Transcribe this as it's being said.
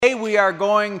we are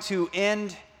going to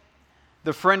end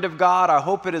the Friend of God. I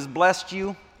hope it has blessed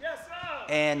you. Yes, sir.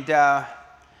 And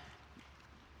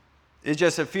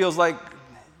it feels like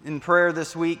in prayer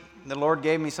this week, the Lord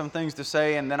gave me some things to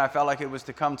say, and then I felt like it was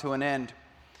to come to an end.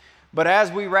 But as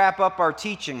we wrap up our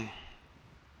teaching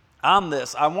on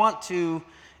this, I want to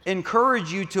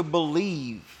encourage you to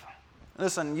believe.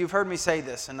 Listen, you've heard me say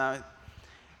this, and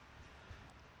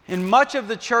in much of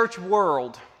the church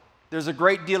world, there's a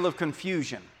great deal of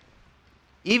confusion,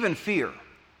 even fear.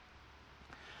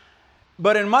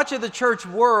 But in much of the church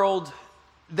world,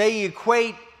 they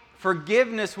equate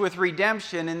forgiveness with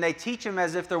redemption, and they teach them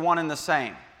as if they're one and the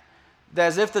same.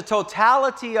 As if the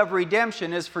totality of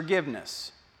redemption is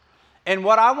forgiveness. And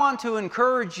what I want to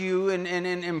encourage you and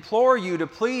implore you to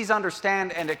please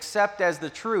understand and accept as the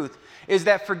truth is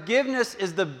that forgiveness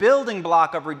is the building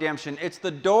block of redemption. It's the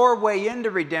doorway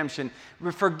into redemption.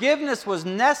 Forgiveness was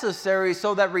necessary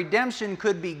so that redemption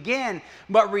could begin,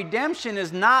 but redemption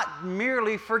is not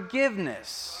merely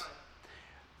forgiveness.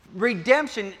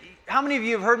 Redemption, how many of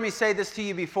you have heard me say this to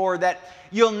you before, that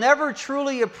you'll never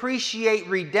truly appreciate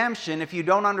redemption if you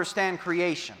don't understand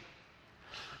creation?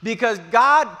 Because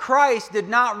God, Christ, did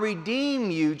not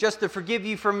redeem you just to forgive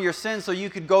you from your sins so you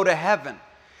could go to heaven.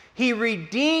 He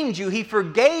redeemed you. He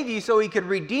forgave you so He could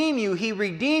redeem you. He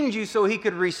redeemed you so He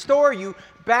could restore you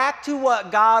back to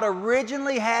what God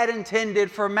originally had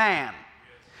intended for man.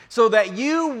 So that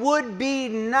you would be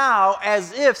now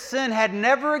as if sin had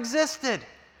never existed.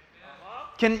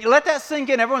 Can you let that sink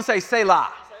in? Everyone say,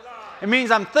 Selah. It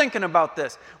means I'm thinking about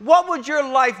this. What would your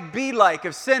life be like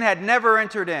if sin had never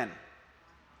entered in?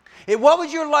 What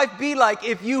would your life be like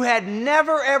if you had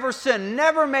never ever sinned,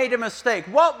 never made a mistake?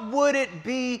 What would it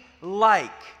be like?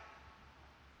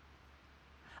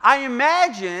 I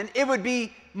imagine it would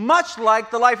be much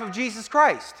like the life of Jesus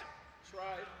Christ. That's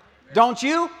right. Don't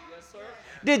you? Yes, sir.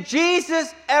 Did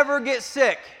Jesus ever get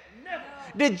sick? Never.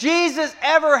 Did Jesus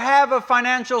ever have a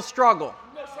financial struggle?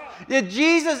 No, sir. Did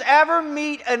Jesus ever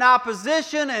meet an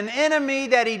opposition, an enemy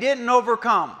that He didn't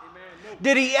overcome?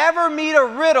 Did He ever meet a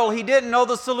riddle He didn't know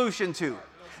the solution to?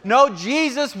 No,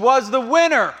 Jesus was the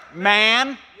winner,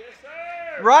 man. Yes,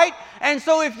 sir. Right? And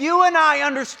so if you and I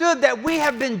understood that we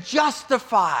have been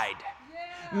justified,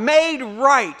 made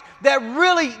right, that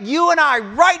really you and I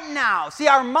right now, see,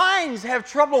 our minds have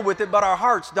trouble with it, but our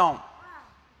hearts don't.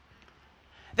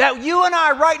 That you and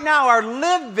I right now are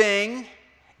living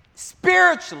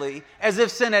spiritually as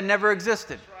if sin had never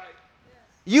existed.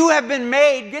 You have been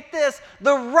made, get this,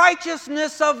 the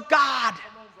righteousness of God.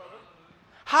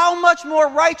 How much more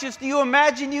righteous do you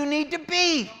imagine you need to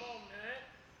be?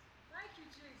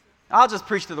 I'll just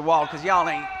preach to the wall because y'all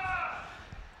ain't.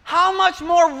 How much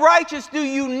more righteous do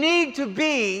you need to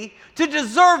be to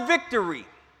deserve victory?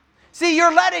 See,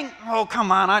 you're letting, oh,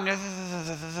 come on.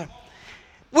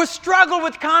 We struggle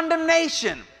with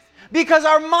condemnation because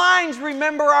our minds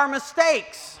remember our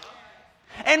mistakes.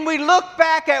 And we look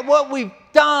back at what we've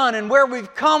done and where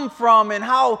we've come from and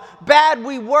how bad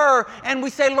we were, and we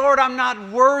say, Lord, I'm not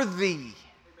worthy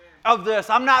of this.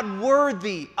 I'm not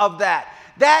worthy of that.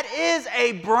 That is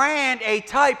a brand, a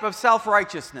type of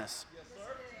self-righteousness.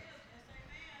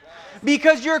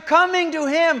 Because you're coming to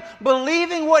Him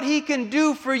believing what He can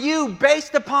do for you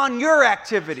based upon your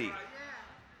activity.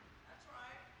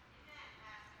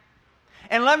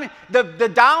 And the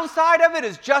downside of it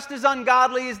is just as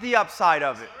ungodly as the upside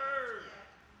of it.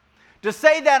 To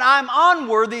say that I'm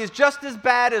unworthy is just as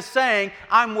bad as saying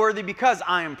I'm worthy because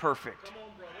I am perfect.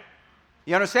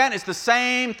 You understand? It's the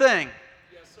same thing.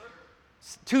 Yes, sir.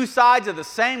 Two sides of the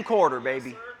same quarter,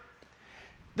 baby.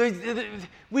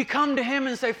 We come to Him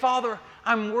and say, Father,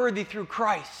 I'm worthy through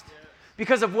Christ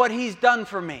because of what He's done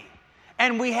for me.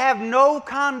 And we have no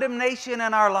condemnation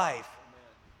in our life.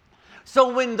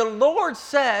 So when the Lord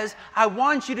says, I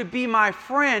want you to be my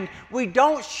friend, we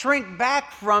don't shrink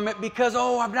back from it because,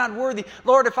 oh, I'm not worthy.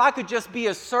 Lord, if I could just be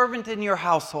a servant in your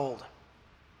household.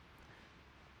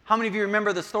 How many of you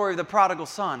remember the story of the prodigal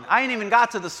son? I ain't even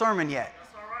got to the sermon yet.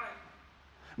 That's all right.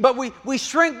 But we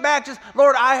shrink back just,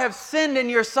 Lord, I have sinned in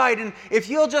your sight, and if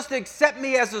you'll just accept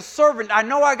me as a servant, I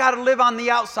know I got to live on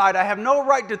the outside. I have no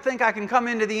right to think I can come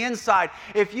into the inside.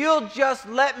 If you'll just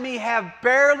let me have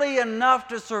barely enough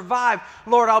to survive,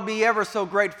 Lord, I'll be ever so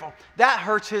grateful. That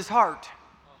hurts His heart.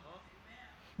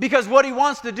 Because what He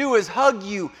wants to do is hug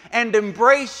you and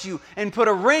embrace you and put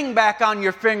a ring back on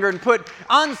your finger and put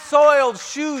unsoiled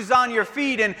shoes on your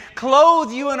feet and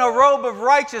clothe you in a robe of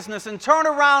righteousness and turn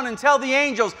around and tell the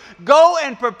angels, go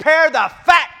and prepare the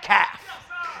fat calf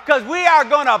because we are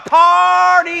going to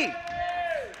party.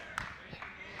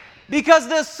 Because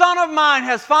this son of mine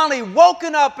has finally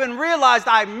woken up and realized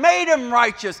I made him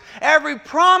righteous. Every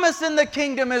promise in the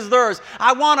kingdom is theirs.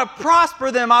 I want to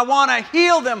prosper them. I want to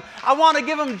heal them. I want to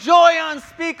give them joy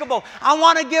unspeakable. I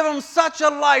want to give them such a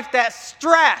life that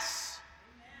stress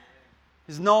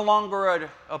is no longer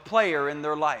a player in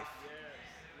their life.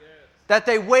 That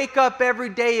they wake up every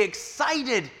day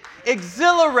excited,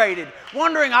 exhilarated,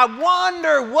 wondering, I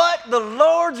wonder what the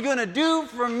Lord's going to do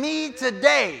for me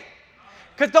today.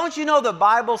 Because don't you know the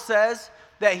Bible says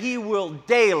that He will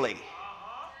daily,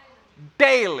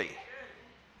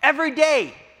 every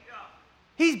day.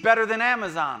 He's better than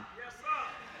Amazon.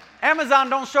 Amazon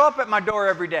don't show up at my door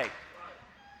every day.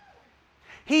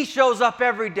 He shows up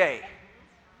every day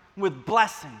with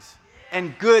blessings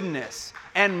and goodness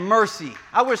and mercy.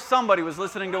 I wish somebody was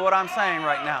listening to what I'm saying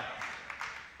right now.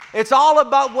 It's all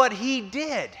about what He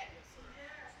did.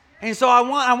 And so I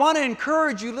want to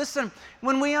encourage you, listen,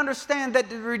 when we understand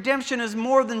that the redemption is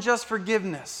more than just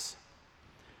forgiveness.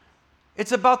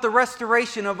 It's about the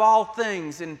restoration of all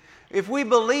things. And if we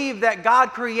believe that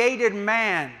God created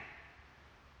man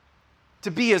to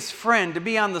be His friend, to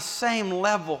be on the same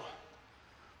level.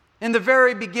 In the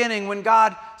very beginning, when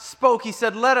God spoke, He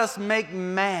said, let us make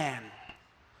man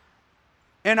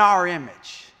in our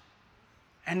image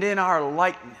and in our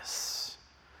likeness.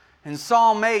 In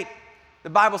Psalm 8, the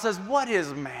Bible says, what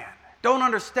is man? Don't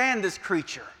understand this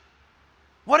creature.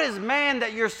 What is man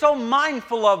that you're so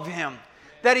mindful of him,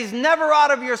 that he's never out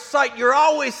of your sight? You're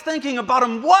always thinking about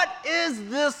him. What is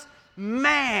this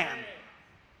man?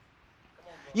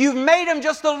 You've made him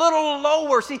just a little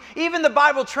lower. See, even the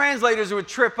Bible translators would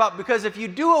trip up because if you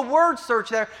do a word search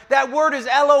there, that word is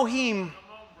Elohim.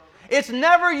 It's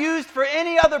never used for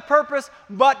any other purpose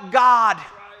but God.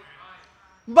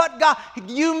 But God,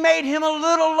 you made him a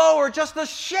little lower, just a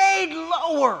shade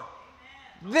lower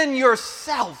than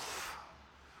yourself.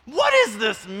 What is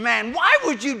this man? Why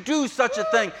would you do such a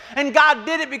thing? And God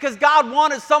did it because God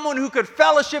wanted someone who could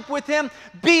fellowship with him,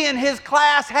 be in his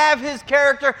class, have his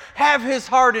character, have his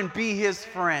heart, and be his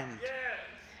friend. Yes.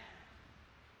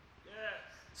 Yes.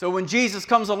 So when Jesus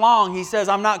comes along, he says,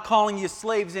 I'm not calling you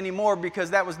slaves anymore because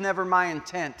that was never my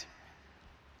intent.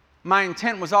 My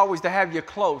intent was always to have you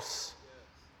close.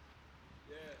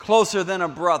 Closer than a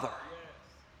brother.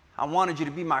 I wanted you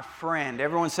to be my friend.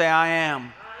 Everyone say, I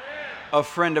am a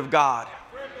friend of God.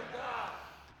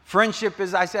 Friendship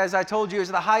is, as I told you, is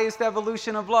the highest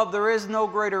evolution of love. There is no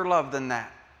greater love than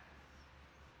that.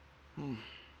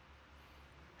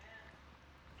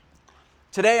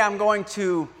 Today I'm going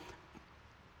to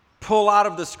pull out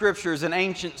of the Scriptures an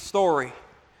ancient story.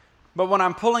 But when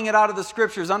I'm pulling it out of the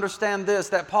Scriptures, understand this,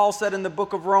 that Paul said in the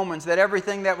book of Romans that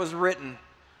everything that was written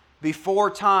before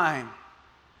time,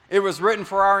 it was written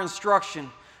for our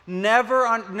instruction.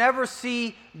 Never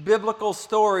see biblical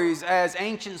stories as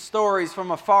ancient stories from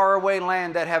a faraway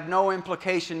land that have no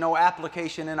implication, no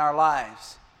application in our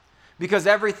lives. Because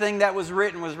everything that was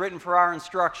written for our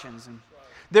instructions. And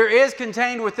there is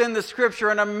contained within the Scripture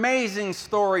an amazing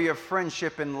story of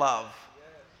friendship and love.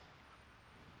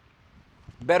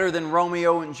 Better than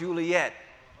Romeo and Juliet.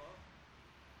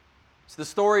 It's the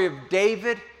story of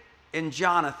David and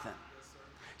Johnathan.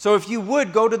 So if you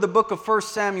would, go to the book of 1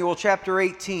 Samuel chapter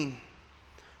 18.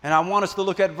 And I want us to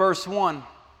look at verse 1.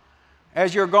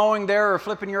 As you're going there or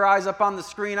flipping your eyes up on the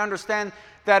screen, understand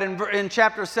that in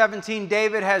chapter 17,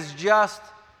 David has just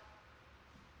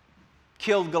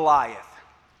killed Goliath.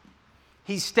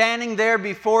 He's standing there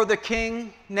before the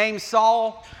king named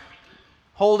Saul,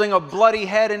 holding a bloody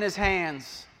head in his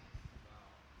hands.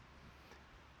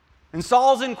 And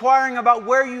Saul's inquiring about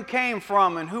where you came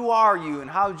from and who are you and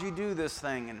how did you do this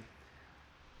thing. And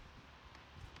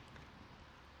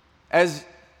as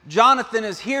Johnathan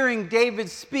is hearing David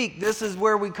speak, this is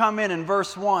where we come in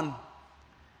verse 1.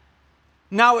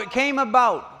 Now it came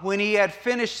about when he had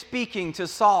finished speaking to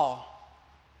Saul,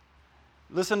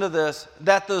 listen to this,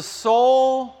 that the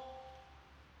soul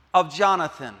of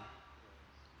Johnathan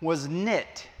was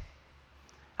knit.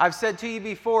 I've said to you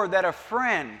before that a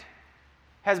friend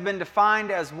has been defined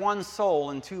as one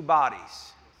soul in two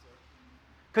bodies.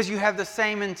 Because you have the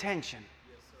same intention.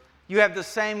 You have the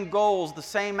same goals, the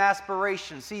same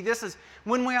aspirations. See, this is,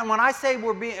 when I say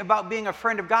about being a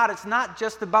friend of God, it's not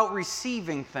just about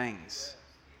receiving things.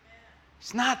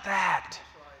 It's not that.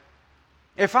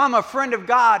 If I'm a friend of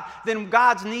God, then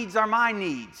God's needs are my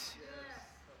needs.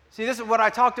 See, this is what I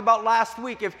talked about last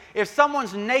week. If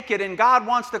someone's naked and God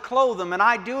wants to clothe them and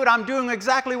I do it, I'm doing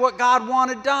exactly what God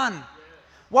wanted done.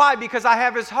 Why? Because I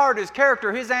have His heart, His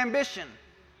character, His ambition.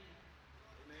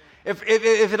 If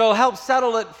it'll help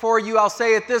settle it for you, I'll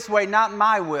say it this way, not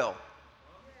my will,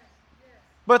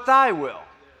 but thy will.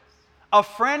 A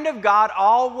friend of God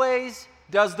always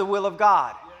does the will of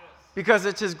God because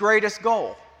it's his greatest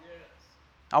goal.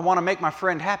 I want to make my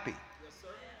friend happy.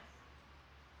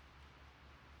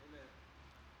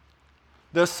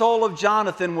 The soul of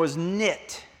Johnathan was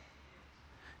knit.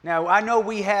 Now, I know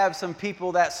we have some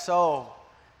people that sew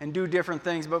and do different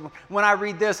things, but when I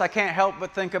read this, I can't help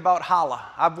but think about Hala.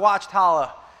 I've watched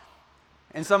Hala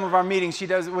in some of our meetings. She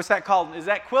does, what's that called? Is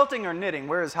that quilting or knitting?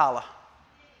 Where is Hala?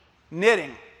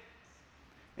 Knitting.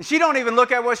 And she don't even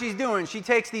look at what she's doing. She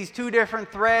takes these two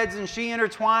different threads and she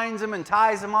intertwines them and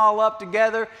ties them all up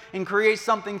together and creates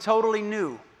something totally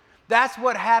new. That's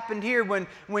what happened here when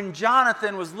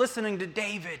Johnathan was listening to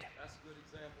David. That's a good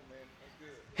example, man. That's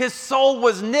good. His soul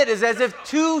was knit. It's as if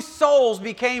two souls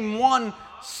became one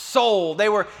soul. They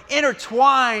were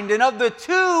intertwined, and of the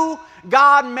two,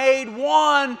 God made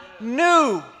one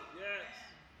new.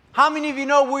 How many of you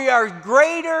know we are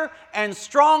greater and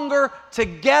stronger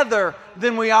together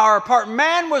than we are apart?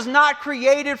 Man was not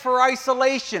created for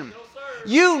isolation.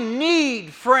 You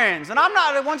need friends. And I'm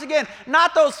not, once again,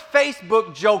 not those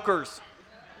Facebook jokers.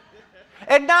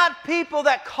 And not people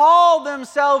that call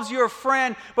themselves your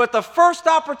friend, but the first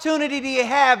opportunity you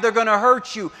have, they're going to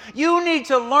hurt you. You need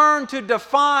to learn to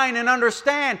define and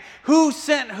understand who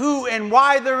sent who and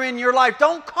why they're in your life.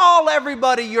 Don't call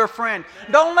everybody your friend.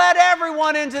 Don't let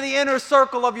everyone into the inner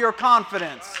circle of your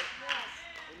confidence.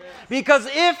 Because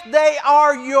if they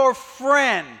are your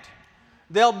friend,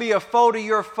 they'll be a foe to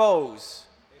your foes.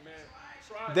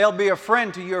 They'll be a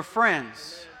friend to your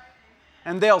friends.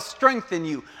 And they'll strengthen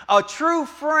you. A true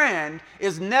friend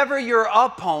is never your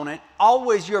opponent,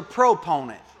 always your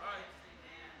proponent.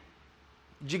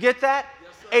 Did you get that?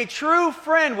 A true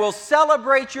friend will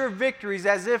celebrate your victories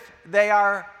as if they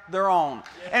are their own.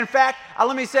 In fact,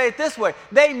 let me say it this way.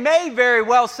 They may very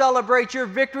well celebrate your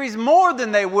victories more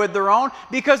than they would their own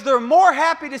because they're more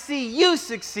happy to see you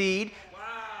succeed.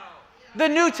 The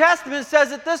New Testament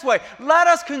says it this way. Let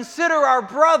us consider our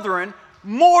brethren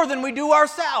more than we do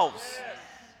ourselves.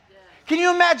 Can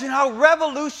you imagine how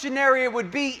revolutionary it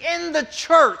would be in the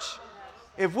church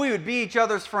if we would be each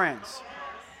other's friends?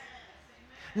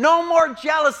 No more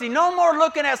jealousy. No more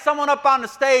looking at someone up on the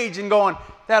stage and going,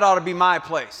 that ought to be my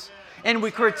place. And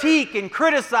we critique and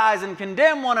criticize and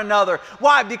condemn one another.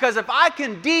 Why? Because if I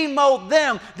can demote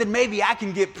them, then maybe I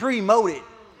can get promoted.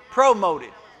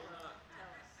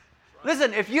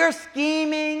 Listen, if you're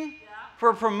scheming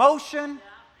for promotion,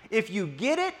 if you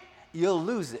get it, you'll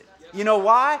lose it. You know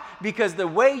why? Because the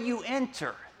way you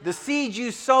enter, the seed you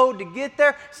sowed to get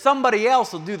there, somebody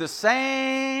else will do the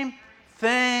same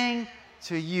thing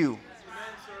to you.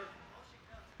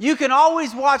 You can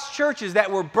always watch churches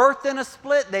that were birthed in a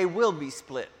split, they will be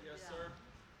split.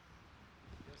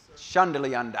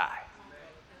 Shandali andai.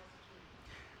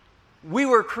 We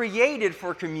were created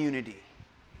for community.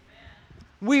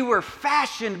 We were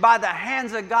fashioned by the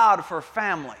hands of God for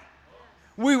family.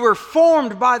 We were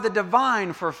formed by the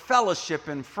divine for fellowship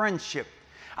and friendship.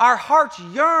 Our hearts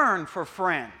yearn for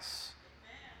friends.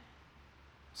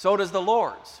 So does the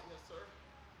Lord's.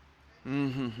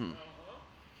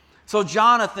 So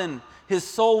Johnathan, his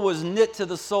soul was knit to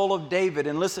the soul of David.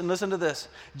 And listen to this.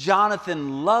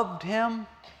 Johnathan loved him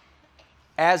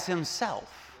as himself.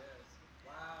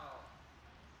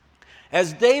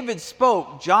 As David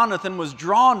spoke, Johnathan was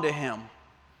drawn to him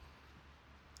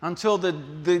until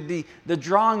the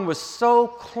drawing was so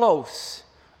close,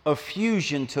 a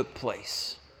fusion took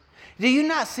place. Do you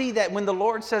not see that when the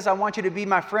Lord says, I want you to be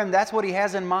my friend, that's what he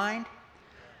has in mind?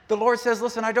 The Lord says,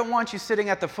 listen, I don't want you sitting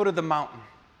at the foot of the mountain.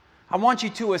 I want you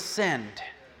to ascend.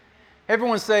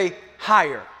 Everyone say,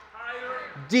 higher,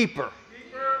 deeper.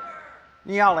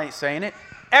 Y'all ain't saying it.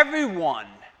 Everyone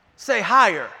say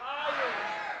higher,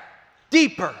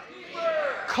 deeper,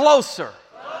 closer.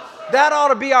 That ought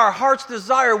to be our heart's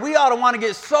desire. We ought to want to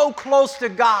get so close to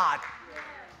God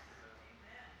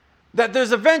that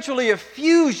there's eventually a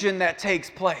fusion that takes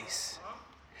place.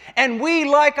 And we,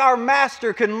 like our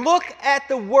Master, can look at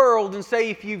the world and say,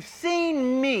 if you've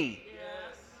seen me,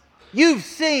 you've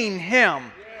seen Him.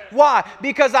 Why?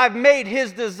 Because I've made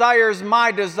His desires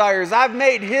my desires. I've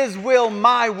made His will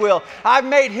my will. I've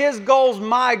made His goals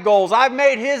my goals. I've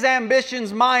made His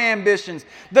ambitions my ambitions.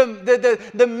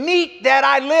 The meat that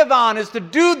I live on is to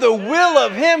do the will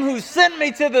of Him who sent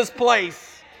me to this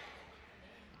place.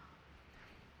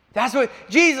 That's what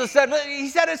Jesus said. He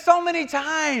said it so many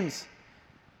times.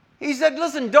 He said,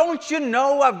 listen, don't you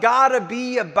know I've got to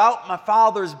be about my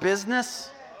Father's business?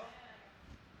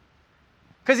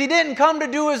 Because He didn't come to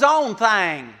do His own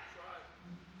thing,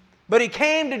 but He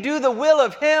came to do the will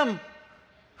of Him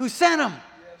who sent Him.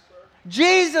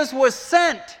 Jesus was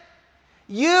sent.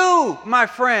 You, my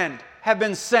friend, have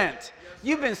been sent.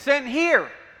 You've been sent here.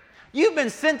 You've been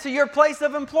sent to your place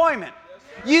of employment.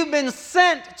 You've been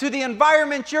sent to the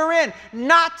environment you're in,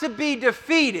 not to be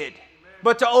defeated,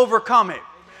 but to overcome it.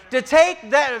 To take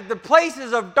the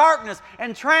places of darkness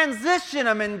and transition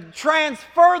them and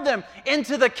transfer them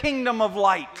into the kingdom of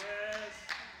light.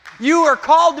 You are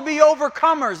called to be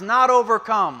overcomers, not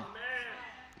overcome.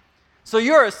 So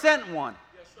you're a sent one.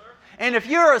 And if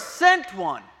you're a sent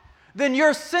one, then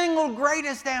your single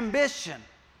greatest ambition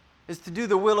is to do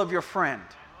the will of your friend.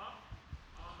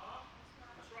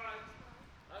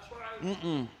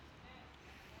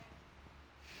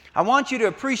 I want you to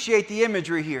appreciate the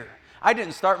imagery here. I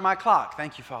didn't start my clock.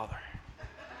 Thank you, Father.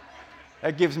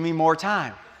 That gives me more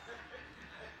time.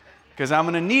 Because I'm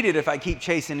going to need it if I keep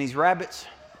chasing these rabbits.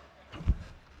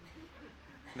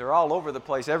 They're all over the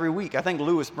place every week. I think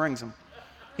Lewis brings them.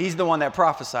 He's the one that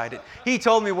prophesied it. He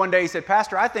told me one day, he said,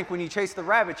 Pastor, I think when you chase the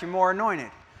rabbits, you're more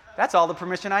anointed. That's all the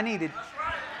permission I needed. That's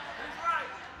right.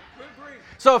 That's right.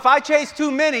 So if I chase too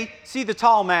many, see the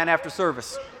tall man after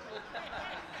service.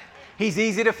 He's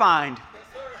easy to find.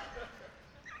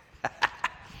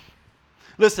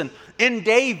 Listen, in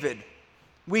David,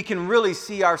 we can really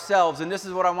see ourselves, and this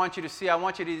is what I want you to see. I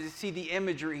want you to see the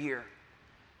imagery here.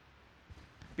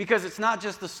 Because it's not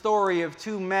just the story of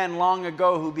two men long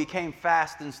ago who became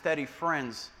fast and steady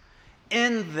friends.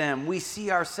 In them, we see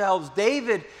ourselves.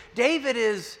 David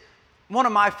is one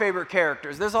of my favorite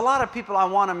characters. There's a lot of people I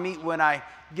want to meet when I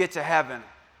get to heaven.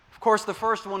 Of course, the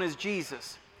first one is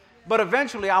Jesus. But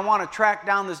eventually, I want to track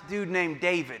down this dude named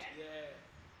David.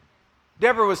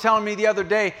 Deborah was telling me the other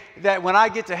day that when I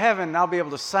get to heaven, I'll be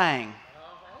able to sing.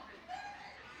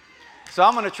 So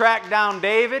I'm going to track down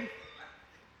David,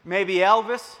 maybe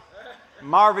Elvis,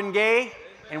 Marvin Gaye,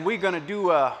 and we're going to do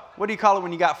what do you call it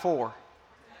when you got four?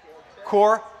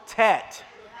 Quartet.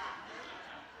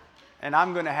 And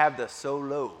I'm going to have the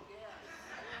solo.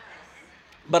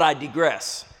 But I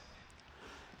digress.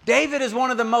 David is one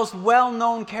of the most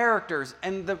well-known characters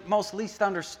and the most least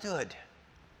understood.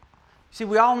 See,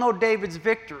 we all know David's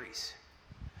victories.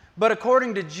 But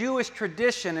according to Jewish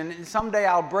tradition, and someday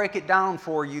I'll break it down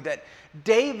for you, that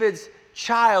David's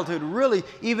childhood, really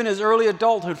even his early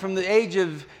adulthood, from the age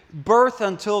of birth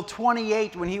until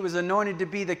 28 when he was anointed to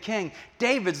be the king,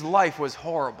 David's life was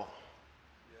horrible.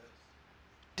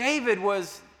 David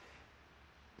was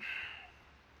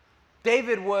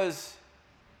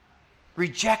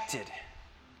rejected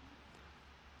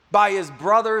by his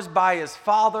brothers, by his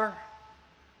father,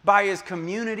 by his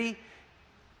community.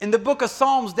 In the book of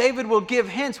Psalms, David will give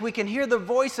hints. We can hear the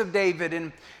voice of David,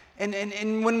 and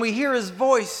when we hear his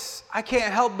voice, I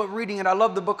can't help but reading it. I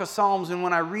love the book of Psalms, and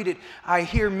when I read it, I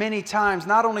hear many times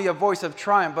not only a voice of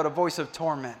triumph, but a voice of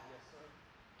torment.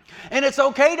 And it's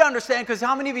okay to understand, because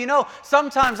how many of you know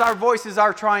sometimes our voices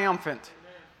are triumphant,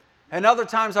 and other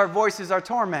times our voices are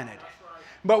tormented.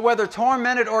 But whether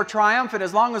tormented or triumphant,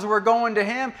 as long as we're going to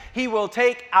Him, He will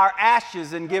take our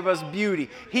ashes and give us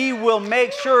beauty. He will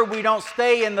make sure we don't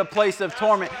stay in the place of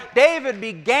torment. David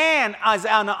began as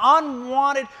an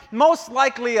unwanted, most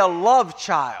likely a love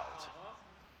child,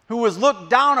 who was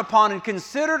looked down upon and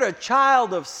considered a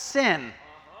child of sin.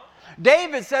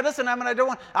 David said, listen,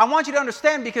 I want you to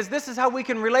understand, because this is how we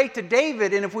can relate to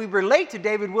David. And if we relate to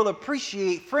David, we'll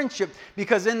appreciate friendship,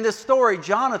 because in this story,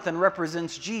 Johnathan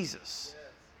represents Jesus.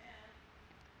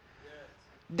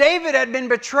 David had been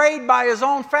betrayed by his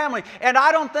own family. And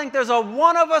I don't think there's a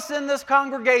one of us in this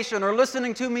congregation or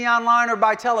listening to me online or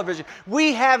by television,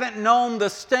 we haven't known the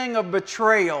sting of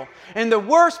betrayal. And the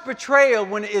worst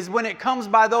betrayal is when it comes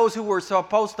by those who were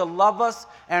supposed to love us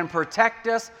and protect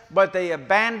us, but they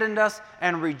abandoned us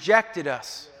and rejected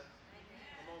us.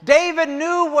 David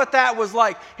knew what that was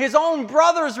like. His own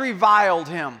brothers reviled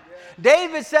him.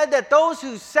 David said that those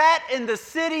who sat in the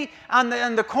city on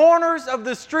the corners of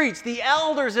the streets, the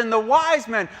elders and the wise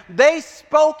men, they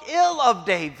spoke ill of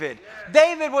David.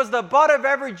 David was the butt of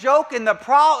every joke and the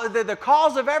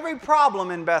cause of every problem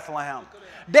in Bethlehem.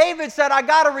 David said, I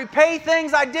got to repay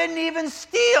things I didn't even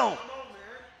steal.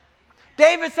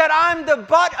 David said, I'm the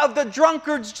butt of the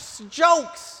drunkard's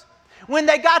jokes. When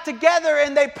they got together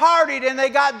and they partied and they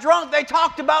got drunk, they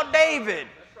talked about David.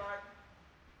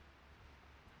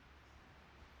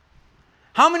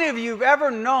 How many of you have ever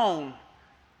known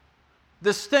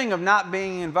the sting of not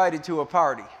being invited to a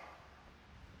party?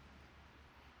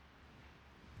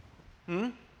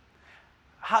 Can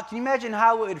you imagine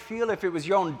how it would feel if it was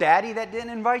your own daddy that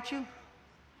didn't invite you?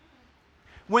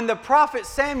 When the prophet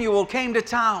Samuel came to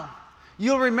town,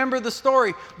 you'll remember the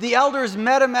story. The elders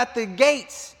met him at the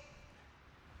gates.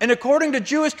 And according to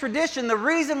Jewish tradition, the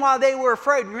reason why they were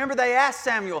afraid, remember they asked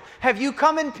Samuel, have you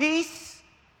come in peace?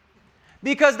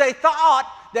 because they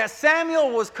thought that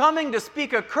Samuel was coming to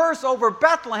speak a curse over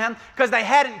Bethlehem because they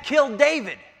hadn't killed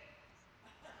David.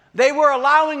 They were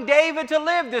allowing David to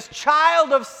live, this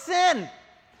child of sin,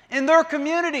 in their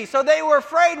community. So they were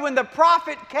afraid when the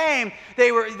prophet came,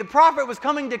 the prophet was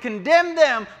coming to condemn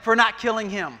them for not killing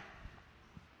him.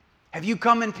 Have you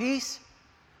come in peace?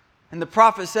 And the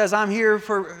prophet says, I'm here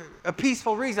for a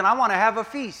peaceful reason. I want to have a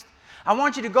feast. I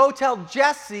want you to go tell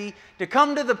Jesse to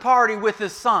come to the party with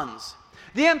his sons.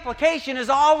 The implication is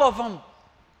all of them.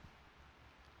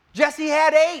 Jesse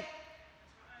had 8.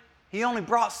 He only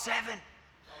brought 7.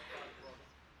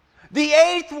 The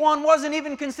 8th one wasn't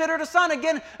even considered a son.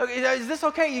 Again, is this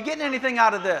okay? Are you getting anything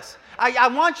out of this? I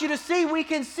want you to see, we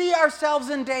can see ourselves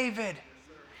in David.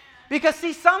 Because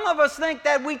see, some of us think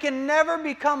that we can never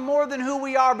become more than who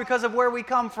we are because of where we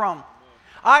come from.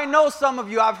 I know some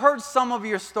of you, I've heard some of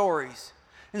your stories.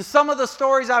 And some of the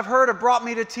stories I've heard have brought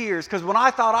me to tears, because when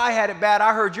I thought I had it bad,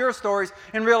 I heard your stories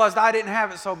and realized I didn't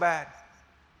have it so bad.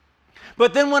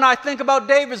 But then when I think about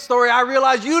David's story, I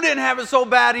realize you didn't have it so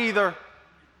bad either.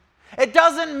 It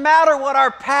doesn't matter what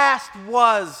our past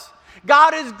was.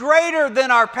 God is greater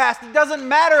than our past. It doesn't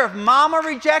matter if mama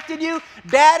rejected you,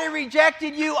 daddy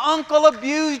rejected you, uncle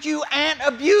abused you, aunt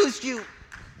abused you.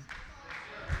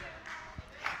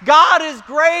 God is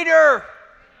greater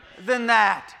than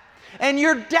that. And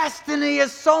your destiny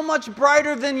is so much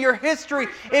brighter than your history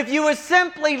if you would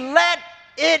simply let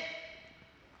it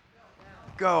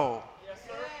go. Yes,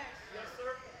 sir. Yes,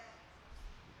 sir.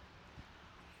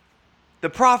 The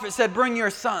prophet said, bring your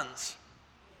sons.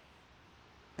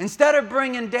 Instead of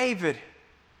bringing David,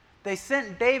 they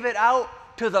sent David out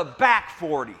to the back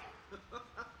 40.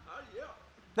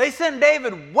 They sent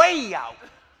David way out.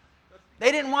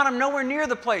 They didn't want him nowhere near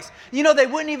the place. You know, they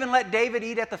wouldn't even let David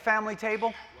eat at the family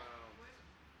table.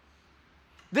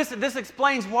 This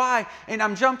explains why, and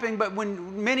I'm jumping, but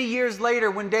when many years later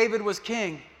when David was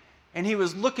king and he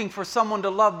was looking for someone to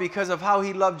love because of how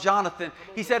he loved Johnathan,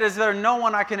 he said, is there no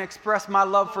one I can express my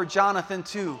love for Johnathan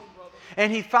to?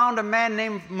 And he found a man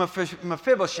named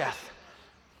Mephibosheth.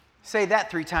 Say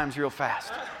that 3 times real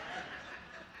fast.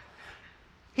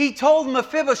 He told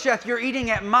Mephibosheth, you're eating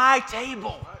at my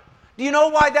table. Do you know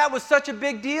why that was such a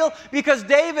big deal? Because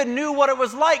David knew what it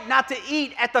was like not to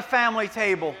eat at the family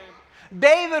table.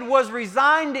 David was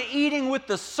resigned to eating with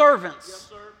the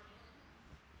servants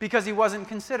because he wasn't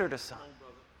considered a son.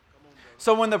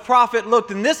 So when the prophet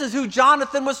looked, and this is who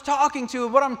Johnathan was talking to,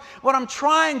 what I'm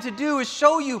trying to do is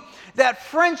show you that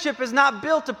friendship is not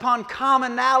built upon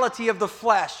commonality of the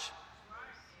flesh.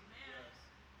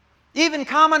 Even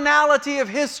commonality of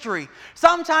history.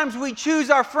 Sometimes we choose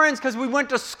our friends because we went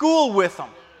to school with them.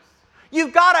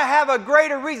 You've got to have a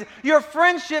greater reason. Your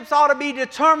friendships ought to be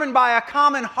determined by a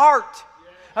common heart,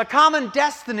 a common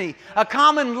destiny, a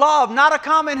common love, not a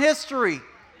common history.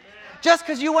 Just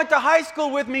because you went to high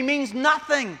school with me means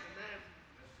nothing.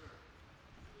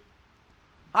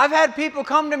 I've had people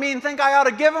come to me and think I ought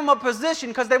to give them a position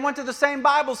because they went to the same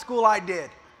Bible school I did.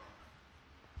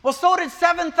 Well, so did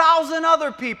 7,000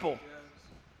 other people.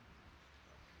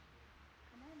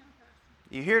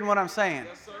 You hearing what I'm saying?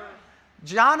 Yes, sir.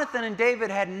 Johnathan and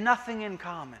David had nothing in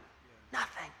common.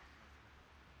 Nothing.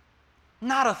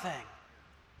 Not a thing.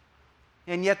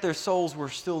 And yet their souls were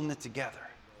still knit together.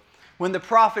 When the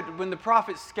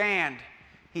prophet scanned,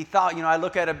 he thought, I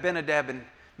look at Abinadab and,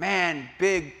 man,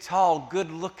 big, tall,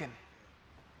 good looking.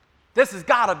 This has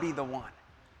got to be the one.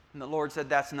 And the Lord said,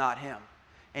 that's not him.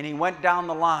 And he went down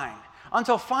the line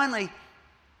until finally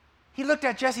he looked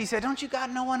at Jesse and said, don't you got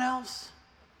no one else?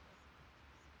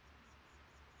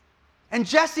 And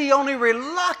Jesse only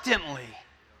reluctantly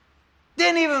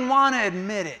didn't even want to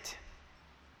admit it.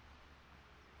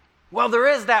 Well, there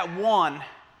is that one.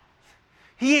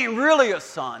 He ain't really a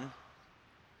son.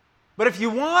 But if you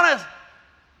want to,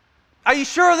 are you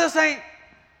sure this ain't,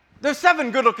 there's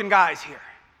 7 good-looking guys here.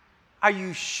 Are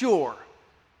you sure?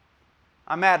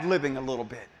 I'm ad-libbing a little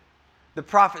bit. The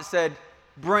prophet said,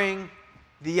 bring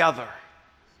the other.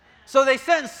 So they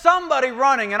sent somebody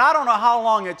running, and I don't know how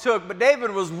long it took, but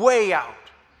David was way out.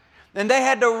 And they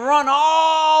had to run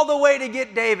all the way to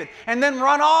get David, and then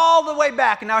run all the way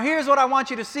back. And now here's what I want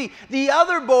you to see. The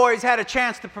other boys had a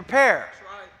chance to prepare. That's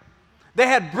right. They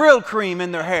had Brill cream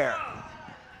in their hair.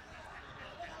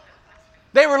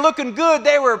 They were looking good.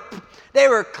 They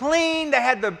were clean. They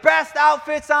had the best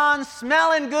outfits on,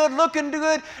 smelling good, looking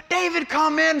good. David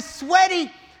come in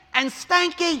sweaty and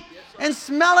stanky and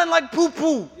smelling like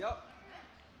poo-poo. Yep.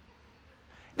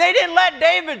 They didn't let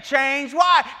David change.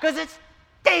 Why? Because it's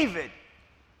David.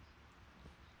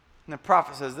 And the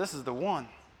prophet says, this is the one.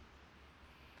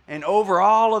 And over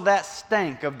all of that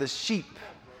stank of the sheep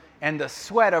and the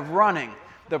sweat of running.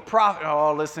 The prophet,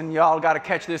 oh, listen, y'all got to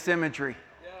catch this imagery.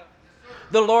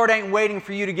 The Lord ain't waiting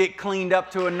for you to get cleaned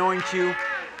up to anoint you.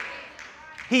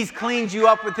 He's cleaned you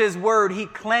up with His Word. He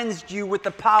cleansed you with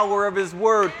the power of His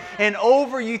Word. And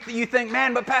over you think,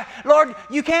 man, but Lord,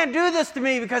 you can't do this to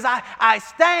me because I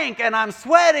stank and I'm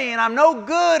sweaty and I'm no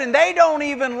good and they don't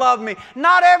even love me.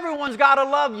 Not everyone's got to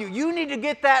love you. You need to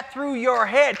get that through your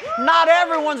head. Not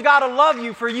everyone's got to love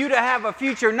you for you to have a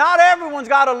future. Not everyone's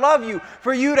got to love you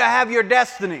for you to have your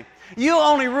destiny. You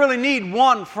only really need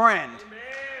one friend.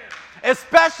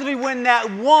 Especially when that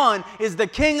one is the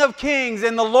King of Kings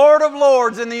and the Lord of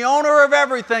Lords and the owner of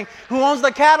everything, who owns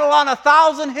the cattle on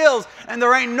 1,000 hills, and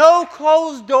there ain't no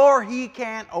closed door He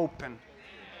can't open.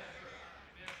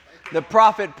 The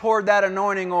prophet poured that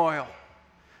anointing oil.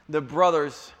 The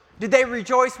brothers, did they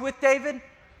rejoice with David?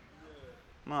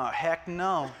 Oh, heck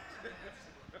no.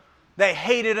 They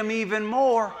hated him even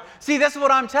more. See, that's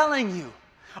what I'm telling you.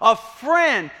 A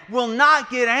friend will not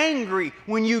get angry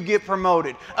when you get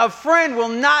promoted. A friend will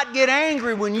not get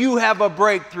angry when you have a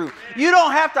breakthrough. You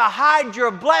don't have to hide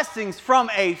your blessings from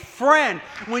a friend.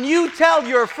 When you tell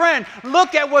your friend,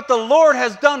 look at what the Lord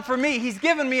has done for me. He's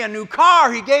given me a new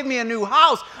car. He gave me a new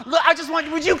house. Look, I just want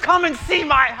you, would you come and see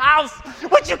my house?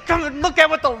 Would you come and look at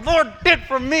what the Lord did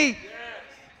for me?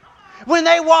 When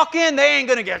they walk in, they ain't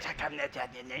going to get,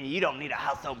 you don't need a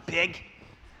house so big.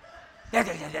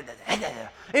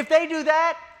 If they do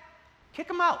that, kick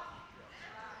them out.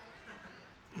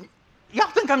 Y'all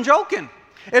think I'm joking?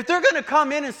 If they're going to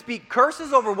come in and speak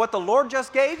curses over what the Lord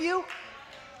just gave you,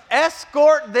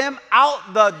 escort them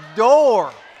out the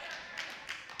door.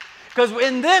 Because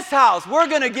in this house, we're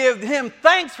going to give Him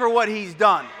thanks for what He's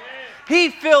done. He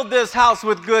filled this house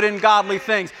with good and godly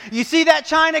things. You see that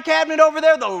china cabinet over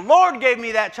there? The Lord gave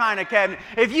me that china cabinet.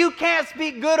 If you can't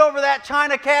speak good over that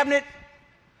china cabinet,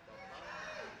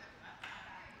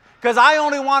 because I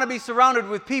only want to be surrounded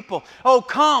with people. Oh,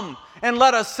 come and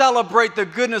let us celebrate the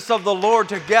goodness of the Lord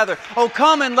together. Oh,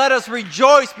 come and let us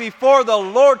rejoice before the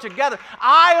Lord together.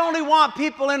 I only want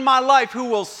people in my life who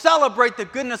will celebrate the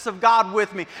goodness of God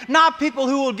with me, not people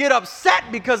who will get upset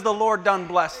because the Lord done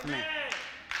blessed me.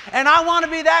 And I want to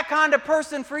be that kind of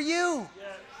person for you.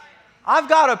 I've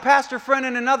got a pastor friend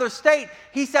in another state.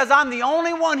 He says I'm the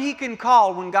only one he can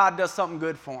call when God does something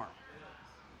good for him.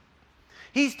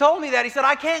 He's told me that. He said,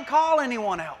 I can't call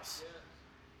anyone else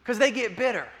because they get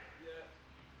bitter.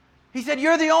 He said,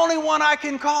 you're the only one I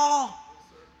can call,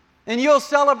 and you'll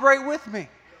celebrate with me.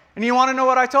 And you want to know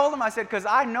what I told him? I said, because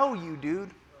I know you, dude.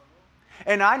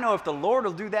 And I know if the Lord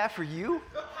will do that for you,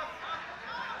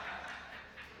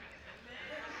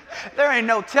 there ain't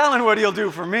no telling what He'll do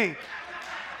for me.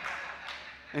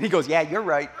 And he goes, yeah, you're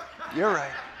right. You're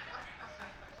right.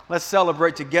 Let's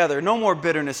celebrate together. No more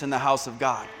bitterness in the house of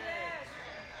God.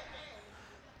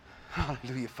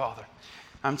 Hallelujah, Father.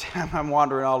 I'm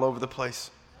wandering all over the place.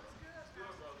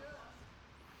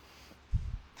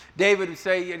 David would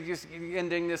say, just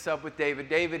ending this up with David.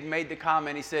 David made the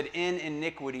comment, he said, in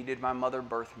iniquity did my mother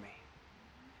birth me.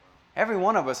 Every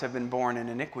one of us have been born in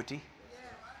iniquity.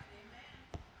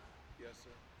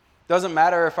 Doesn't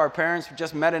matter if our parents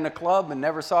just met in a club and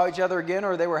never saw each other again,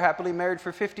 or they were happily married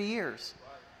for 50 years.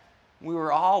 We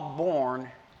were all born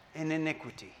in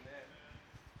iniquity.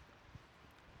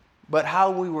 But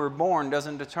how we were born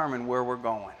doesn't determine where we're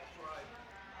going.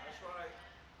 That's right.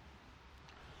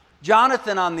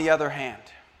 Johnathan, on the other hand,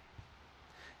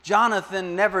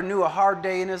 Johnathan never knew a hard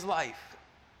day in his life.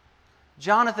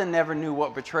 Johnathan never knew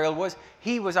what betrayal was.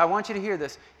 I want you to hear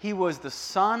this, he was the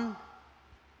son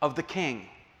of the king.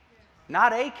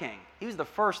 Not a king. He was the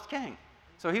first king.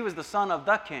 So he was the son of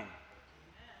the king.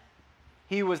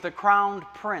 He was the crowned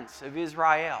prince of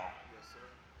Israel.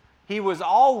 He was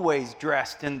always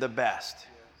dressed in the best.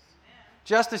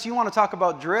 Justice, you want to talk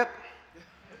about drip?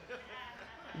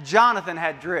 Johnathan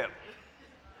had drip.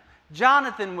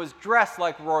 Johnathan was dressed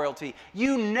like royalty.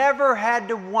 You never had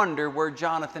to wonder where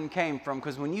Johnathan came from,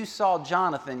 because when you saw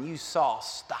Johnathan, you saw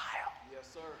style. Yes,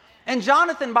 sir. And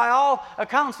Johnathan, by all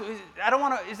accounts,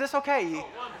 is this okay?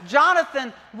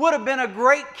 Johnathan would have been a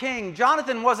great king.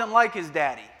 Johnathan wasn't like his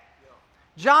daddy.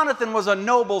 Johnathan was a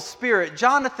noble spirit.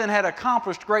 Johnathan had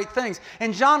accomplished great things.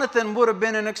 And Johnathan would have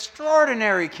been an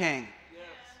extraordinary king. Yes.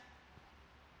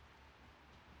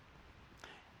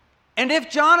 And if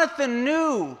Johnathan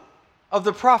knew of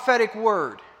the prophetic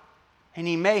word, and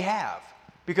he may have,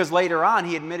 because later on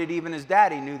he admitted even his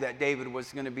daddy knew that David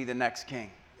was going to be the next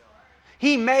king.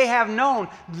 He may have known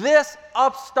this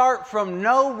upstart from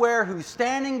nowhere who's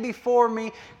standing before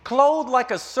me, clothed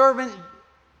like a servant,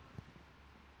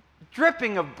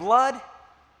 dripping of blood,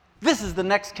 this is the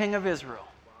next king of Israel.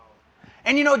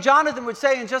 And you know, Johnathan would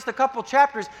say in just a couple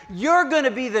chapters, you're going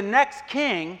to be the next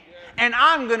king, and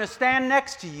I'm going to stand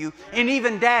next to you, and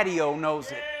even Daddy-O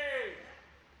knows it.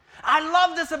 I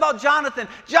love this about Johnathan.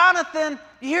 Johnathan,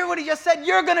 you hear what he just said?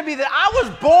 You're going to be I was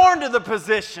born to the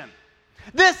position.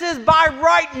 This is by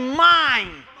right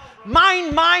mine.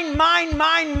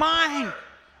 Mine.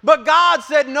 But God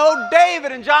said, no,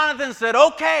 David. And Johnathan said,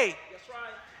 okay.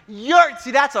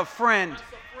 See, that's a friend.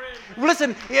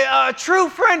 Listen, a true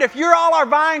friend, if you're all are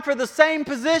vying for the same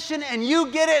position and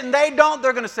you get it and they don't,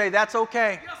 they're going to say, that's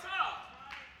okay.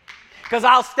 Because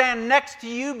I'll stand next to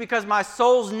you because my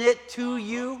soul's knit to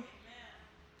you.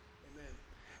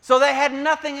 So they had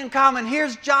nothing in common.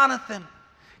 Here's Johnathan,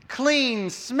 clean,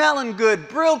 smelling good,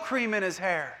 brill cream in his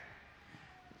hair.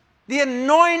 The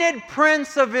anointed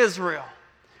prince of Israel.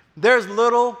 There's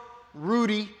little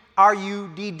Rudy,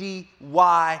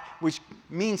 R-U-D-D-Y, which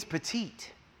means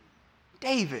petite.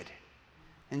 David.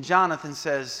 And Johnathan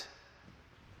says,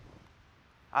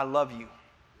 I love you.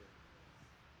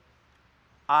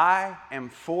 I am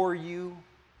for you,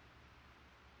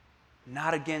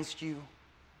 not against you.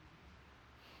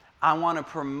 I want to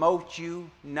promote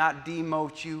you, not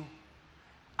demote you.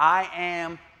 I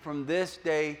am, from this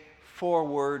day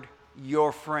forward,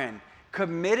 your friend.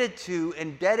 Committed to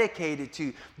and dedicated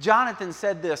to. Johnathan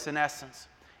said this in essence.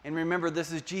 And remember,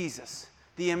 this is Jesus.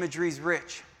 The imagery is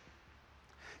rich.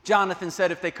 Johnathan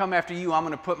said, if they come after you, I'm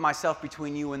going to put myself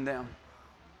between you and them.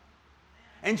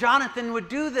 And Johnathan would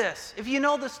do this. If you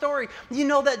know the story, you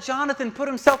know that Johnathan put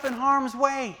himself in harm's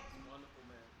way.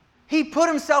 He put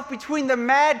himself between the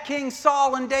mad King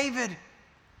Saul and David.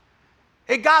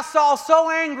 It got Saul so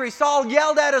angry, Saul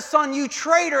yelled at his son, you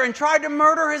traitor, and tried to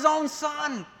murder his own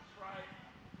son.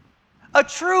 A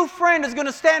true friend is going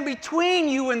to stand between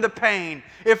you and the pain,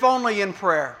 if only in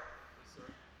prayer.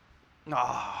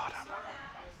 Oh,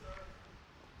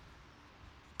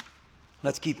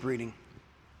 let's keep reading.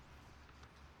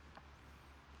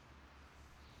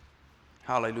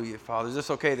 Hallelujah, Father. Is this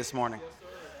okay this morning? Yes, sir.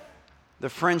 The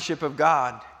friendship of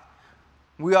God,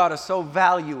 we ought to so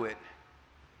value it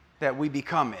that we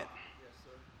become it. Yes,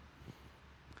 sir.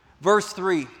 Verse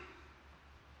 3.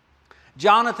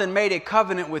 Johnathan made a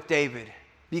covenant with David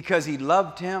because he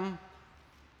loved him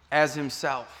as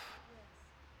himself.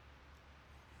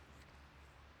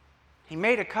 He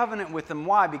made a covenant with him.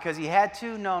 Why? Because he had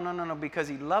to? No. Because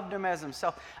he loved him as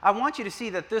himself. I want you to see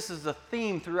that this is a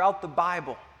theme throughout the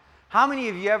Bible. How many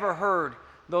of you ever heard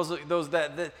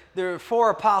there are 4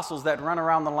 apostles that run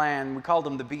around the land? We called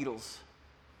them the Beatles.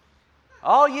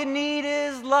 All you need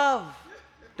is love.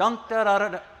 Dun, da, da, da,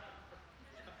 da.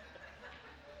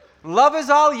 Love is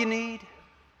all you need.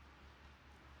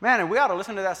 Man, and we ought to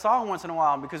listen to that song once in a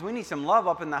while because we need some love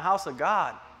up in the house of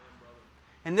God.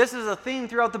 And this is a theme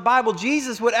throughout the Bible.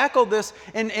 Jesus would echo this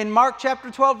in Mark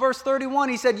chapter 12, verse 31.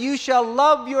 He said, you shall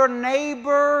love your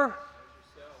neighbor.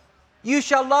 You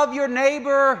shall love your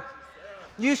neighbor.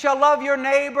 You shall love your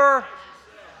neighbor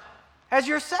as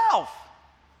yourself.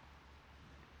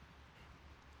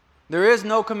 There is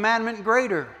no commandment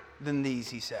greater than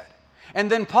these, he said. And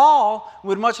then Paul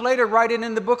would much later write it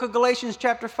in the book of Galatians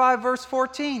chapter 5, verse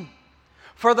 14.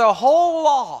 For the whole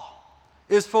law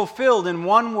is fulfilled in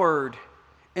one word,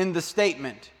 in the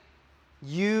statement,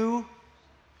 you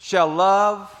shall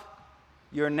love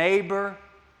your neighbor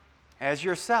as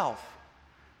yourself.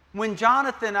 When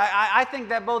Johnathan, I think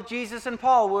that both Jesus and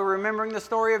Paul were remembering the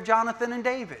story of Johnathan and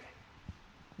David.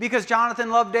 Because Johnathan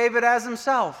loved David as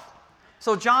himself.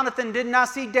 So Johnathan did not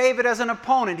see David as an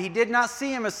opponent. He did not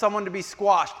see him as someone to be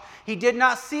squashed. He did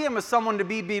not see him as someone to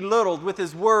be belittled with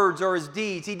his words or his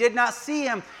deeds. He did not see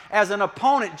him as an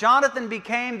opponent. Johnathan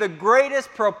became the greatest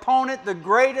proponent, the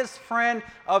greatest friend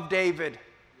of David.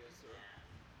 Yes, sir.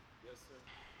 Yes, sir.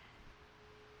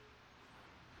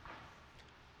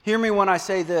 Hear me when I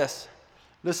say this.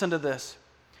 Listen to this.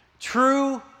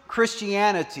 True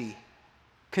Christianity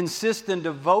consists in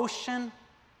devotion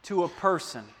to a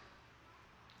person.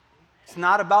 It's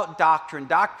not about doctrine.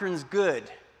 Doctrine's good,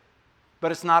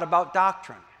 but it's not about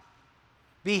doctrine.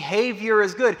 Behavior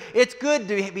is good. It's good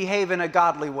to behave in a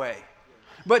godly way.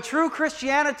 But true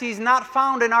Christianity is not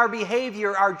found in our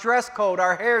behavior, our dress code,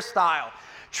 our hairstyle.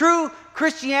 True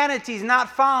Christianity is not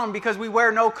found because we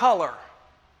wear no color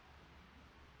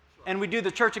and we do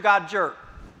the Church of God jerk.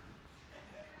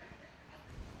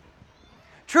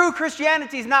 True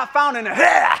Christianity is not found in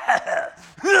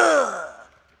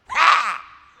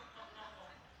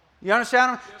You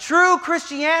understand? True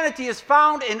Christianity is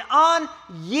found in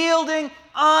unyielding,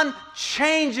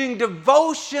 unchanging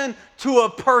devotion to a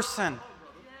person.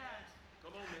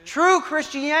 True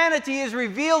Christianity is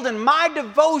revealed in my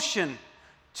devotion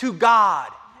to God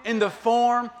in the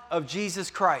form of Jesus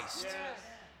Christ.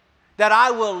 That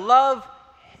I will love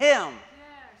Him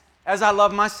as I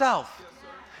love myself.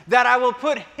 That I will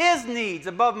put His needs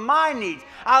above my needs.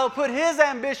 I will put His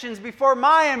ambitions before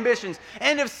my ambitions.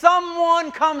 And if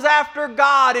someone comes after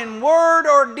God in word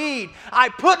or deed, I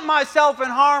put myself in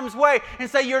harm's way and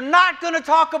say, you're not going to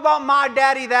talk about my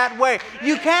daddy that way.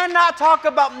 You cannot talk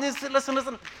about this. Listen.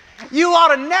 You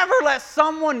ought to never let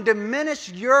someone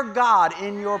diminish your God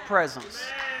in your presence.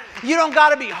 You don't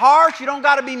got to be harsh. You don't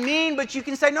got to be mean. But you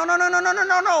can say, no.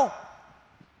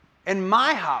 In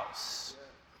my house,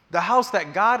 the house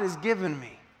that God has given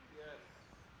me,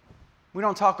 we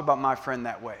don't talk about my friend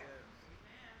that way.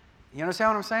 You understand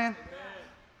what I'm saying?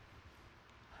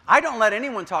 I don't let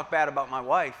anyone talk bad about my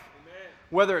wife.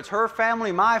 Whether it's her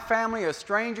family, my family, a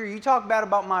stranger, you talk bad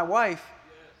about my wife,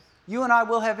 you and I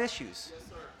will have issues.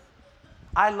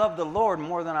 I love the Lord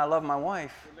more than I love my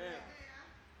wife.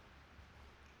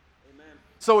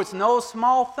 So it's no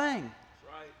small thing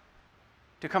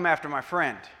to come after my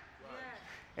friend.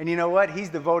 And you know what? He's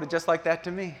devoted just like that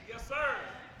to me. Yes, sir.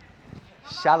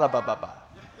 Shalabababa.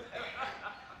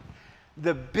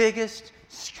 The biggest,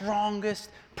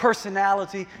 strongest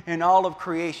personality in all of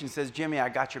creation says, Jimmy, I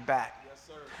got your back. Yes,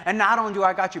 sir. And not only do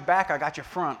I got your back, I got your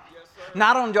front. Yes, sir.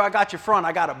 Not only do I got your front,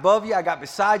 I got above you, I got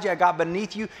beside you, I got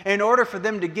beneath you. In order for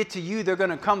them to get to you, they're going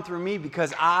to come through me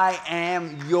because I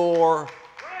am your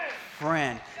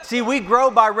friend. See, we grow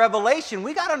by revelation.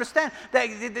 We got to understand that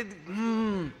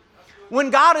when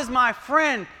God is my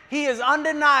friend, He is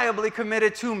undeniably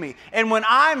committed to me. And when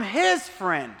I'm His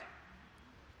friend,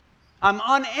 I'm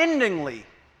unendingly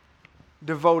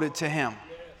devoted to Him.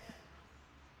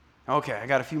 Okay, I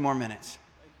got a few more minutes.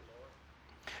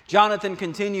 Johnathan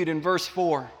continued in verse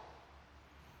 4.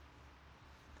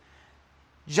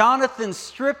 Johnathan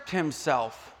stripped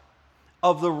himself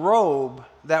of the robe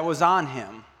that was on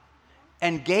him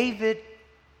and gave it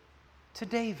to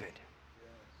David,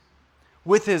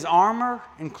 with his armor,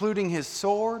 including his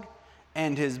sword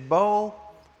and his bow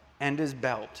and his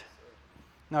belt.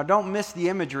 Now, don't miss the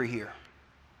imagery here.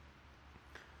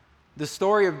 The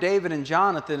story of David and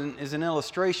Johnathan is an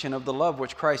illustration of the love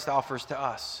which Christ offers to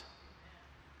us.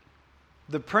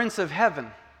 The Prince of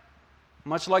Heaven,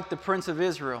 much like the Prince of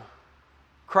Israel,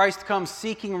 Christ comes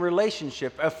seeking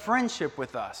relationship, a friendship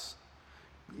with us.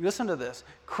 Listen to this.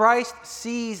 Christ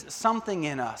sees something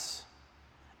in us,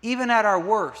 even at our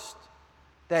worst,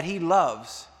 that He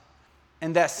loves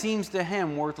and that seems to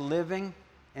Him worth living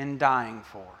and dying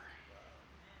for.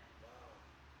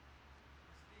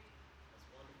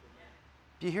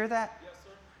 Do you hear that? Yes, sir.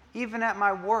 Even at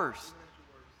my worst,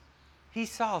 He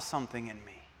saw something in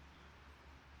me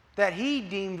that He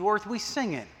deemed worth, we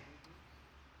sing it,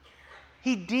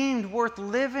 He deemed worth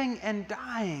living and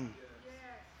dying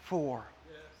for.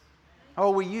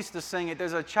 Oh, we used to sing it.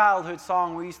 There's a childhood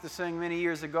song we used to sing many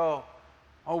years ago.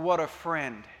 Oh, what a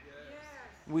friend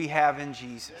we have in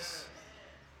Jesus.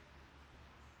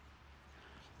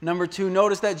 Number 2,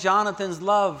 notice that Jonathan's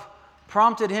love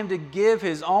prompted him to give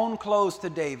his own clothes to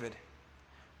David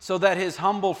so that his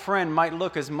humble friend might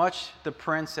look as much the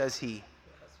prince as he.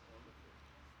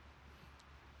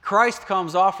 Christ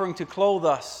comes offering to clothe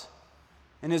us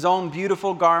in His own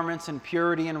beautiful garments in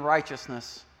purity and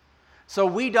righteousness, so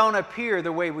we don't appear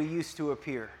the way we used to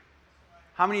appear.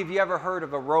 How many of you ever heard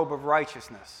of a robe of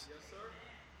righteousness? Yes, sir.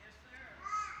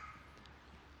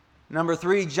 Number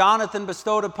 3, Johnathan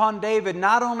bestowed upon David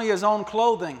not only his own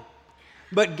clothing,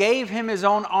 but gave him his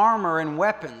own armor and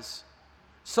weapons.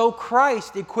 So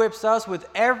Christ equips us with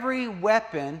every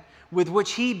weapon with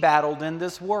which He battled in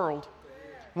this world,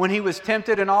 when He was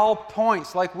tempted in all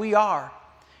points like we are,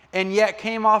 and yet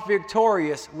came off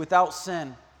victorious without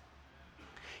sin.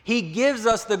 He gives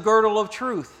us the girdle of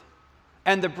truth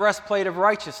and the breastplate of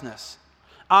righteousness.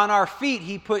 On our feet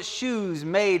He put shoes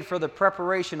made for the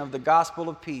preparation of the gospel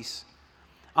of peace.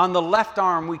 On the left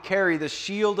arm we carry the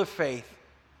shield of faith.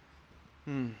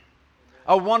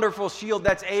 A wonderful shield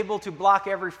that's able to block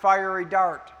every fiery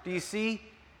dart. Do you see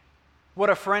what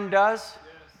a friend does?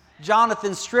 Yes.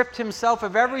 Johnathan stripped himself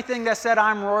of everything that said,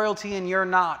 I'm royalty and you're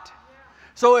not.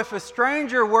 So if a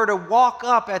stranger were to walk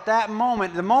up at that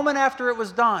moment, the moment after it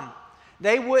was done,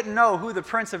 they wouldn't know who the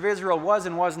Prince of Israel was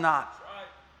and was not.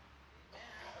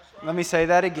 That's right. Let me say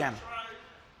that again.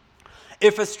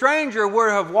 If a stranger were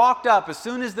to have walked up as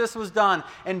soon as this was done,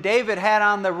 and David had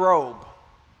on the robe,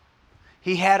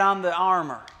 he had on the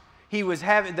armor, he was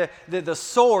having the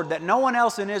sword, that no one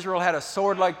else in Israel had a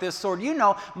sword like this sword. You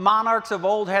know, monarchs of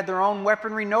old had their own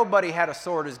weaponry. Nobody had a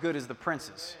sword as good as the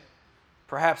princes.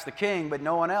 Perhaps the king, but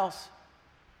no one else.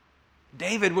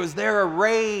 David was there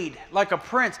arrayed like a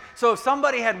prince. So if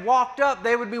somebody had walked up,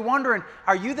 they would be wondering,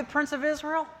 are you the Prince of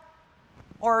Israel?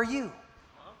 Or are you?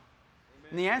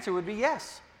 And the answer would be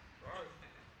yes.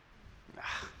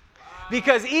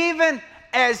 Because even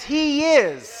as he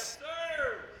is,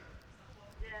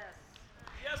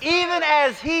 even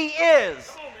as he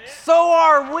is, so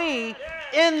are we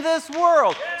in this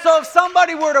world. So if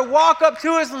somebody were to walk up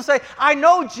to us and say, I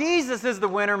know Jesus is the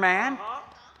winner man,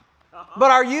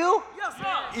 but are you? Yes,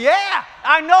 sir. Yeah,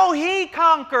 I know he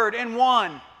conquered and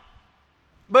won.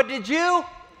 But did you?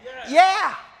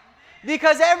 Yeah.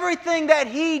 Because everything that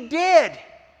he did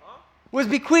was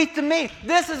bequeathed to me.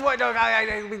 This is what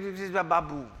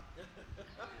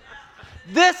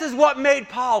this is what made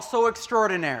Paul so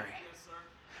extraordinary.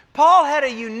 Paul had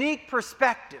a unique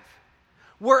perspective.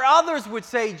 Where others would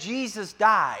say Jesus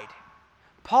died,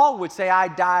 Paul would say I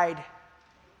died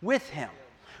with him.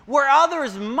 Where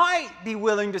others might be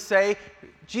willing to say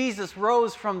Jesus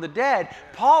rose from the dead,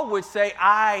 Paul would say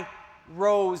I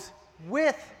rose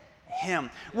with him.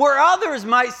 Where others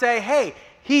might say, hey,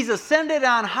 he's ascended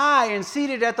on high and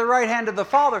seated at the right hand of the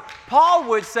Father, Paul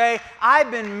would say,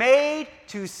 I've been made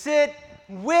to sit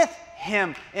with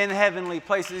him in heavenly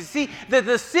places. You see, that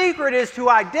the secret is to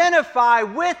identify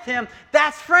with him.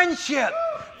 That's friendship.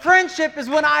 Friendship is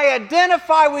when I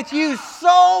identify with you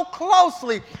so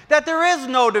closely that there is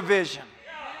no division.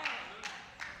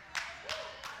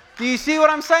 Do you see what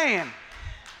I'm saying?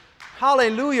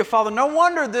 Hallelujah, Father. No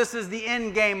wonder this is the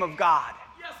end game of God.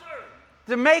 Yes, sir.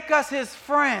 To make us his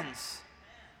friends.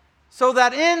 So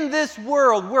that in this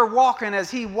world we're walking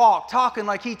as he walked, talking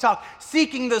like he talked,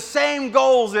 seeking the same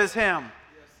goals as him. Yes,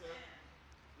 sir.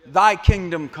 Yes. Thy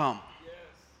kingdom come. Yes.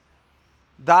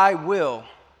 Thy will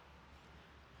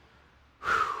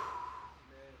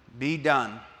be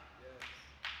done.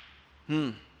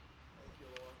 Yes.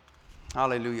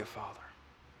 Hallelujah, Father.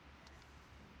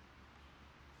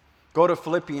 Go to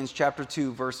Philippians chapter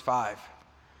 2, verse 5.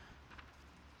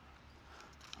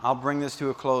 I'll bring this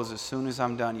to a close as soon as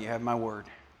I'm done. You have my word.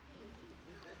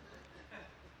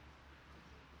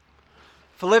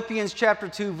 Philippians chapter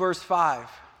 2, verse 5.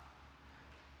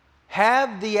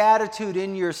 Have the attitude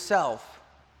in yourself,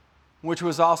 which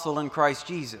was also in Christ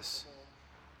Jesus,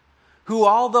 who,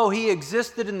 although he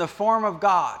existed in the form of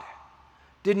God,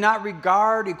 did not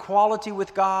regard equality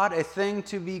with God a thing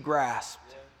to be grasped,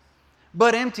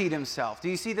 but emptied himself. Do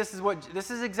you see this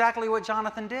is exactly what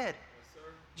Johnathan did.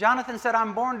 Johnathan said,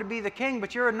 I'm born to be the king,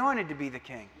 but you're anointed to be the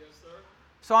king. Yes, sir.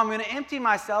 So I'm going to empty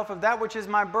myself of that which is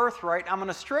my birthright. I'm going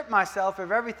to strip myself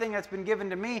of everything that's been given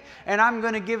to me, and I'm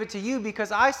going to give it to you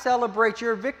because I celebrate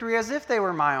your victory as if they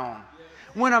were my own.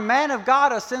 Yes. When a man of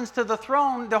God ascends to the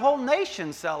throne, the whole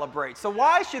nation celebrates. So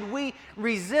why should we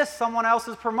resist someone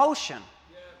else's promotion?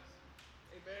 Yes.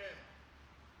 Amen.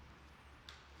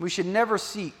 We should never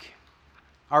seek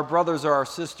our brothers or our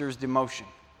sisters' demotion.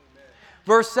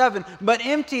 Verse 7, but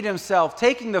emptied himself,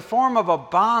 taking the form of a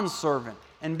bondservant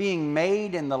and being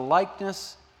made in the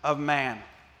likeness of man.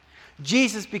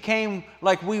 Jesus became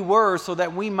like we were so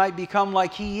that we might become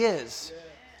like he is.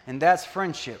 And that's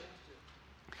friendship.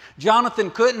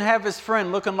 Johnathan couldn't have his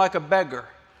friend looking like a beggar,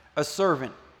 a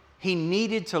servant. He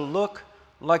needed to look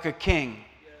like a king.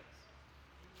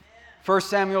 1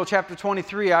 Samuel chapter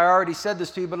 23, I already said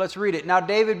this to you, but let's read it. Now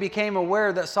David became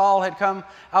aware that Saul had come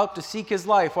out to seek his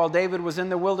life while David was in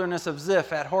the wilderness of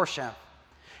Ziph at Horsham.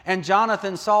 And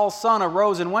Johnathan, Saul's son,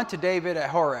 arose and went to David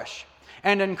at Horesh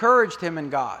and encouraged him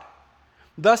in God.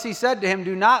 Thus he said to him,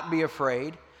 do not be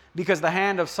afraid, because the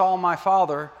hand of Saul my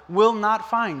father will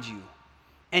not find you,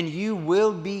 and you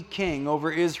will be king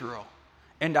over Israel,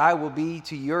 and I will be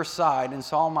to your side, and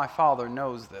Saul my father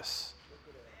knows this.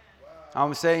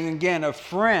 I'm saying again, a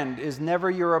friend is never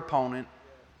your opponent.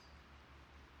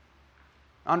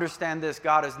 Understand this,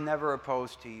 God is never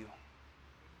opposed to you.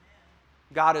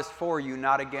 God is for you,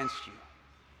 not against you.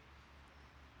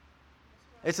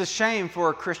 It's a shame for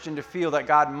a Christian to feel that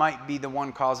God might be the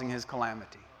one causing his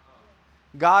calamity.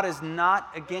 God is not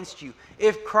against you.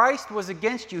 If Christ was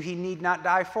against you, he need not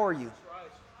die for you.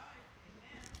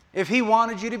 If he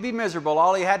wanted you to be miserable,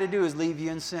 all he had to do is leave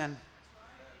you in sin.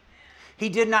 He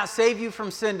did not save you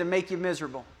from sin to make you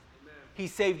miserable. Amen. He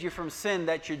saved you from sin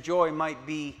that your joy might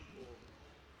be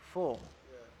full.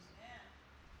 Yes.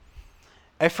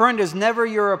 A friend is never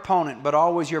your opponent, but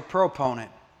always your proponent.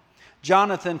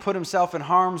 Johnathan put himself in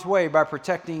harm's way by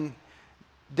protecting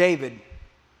David.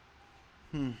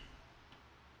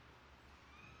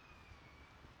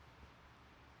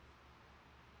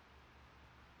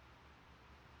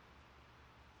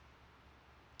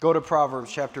 Go to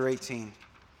Proverbs chapter 18.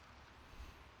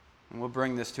 And we'll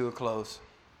bring this to a close.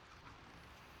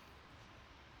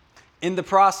 In the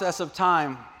process of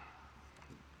time,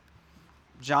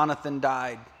 Johnathan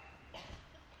died.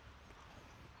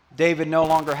 David no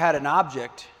longer had an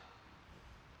object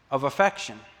of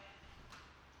affection.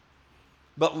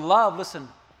 But love, listen,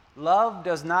 love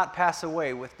does not pass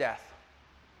away with death.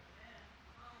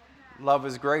 Love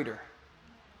is greater.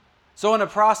 So in the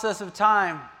process of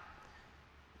time,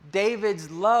 David's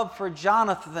love for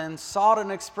Johnathan sought an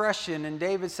expression, and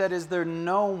David said, is there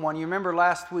no one? You remember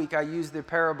last week I used the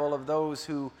parable of those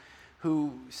who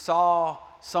saw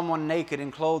someone naked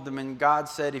and clothed them, and God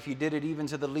said, if you did it even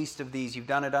to the least of these, you've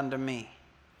done it unto me.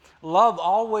 Love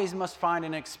always must find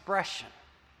an expression.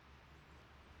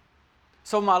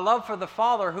 So my love for the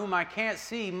Father, whom I can't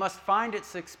see, must find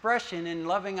its expression in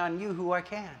loving on you who I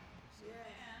can.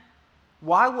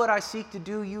 Why would I seek to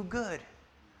do you good?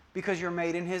 Because you're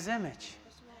made in His image.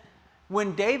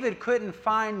 When David couldn't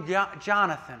find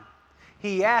Johnathan,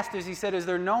 he asked, as he said, is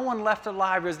there no one left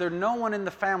alive? Is there no one in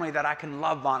the family that I can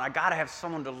love on? I got to have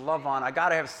someone to love on. I got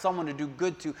to have someone to do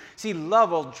good to. See, love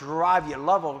will drive you.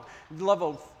 Love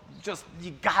will just,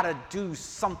 you got to do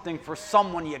something for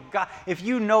someone. If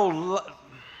you know,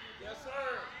 Yes, sir.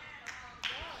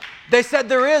 they said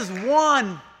there is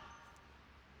one.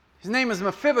 His name is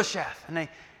Mephibosheth.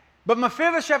 But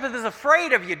Mephibosheth is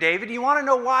afraid of you, David. You want to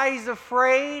know why he's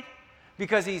afraid?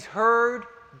 Because he's heard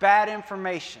bad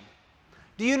information.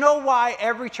 Do you know why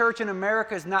every church in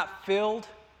America is not filled?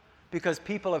 Because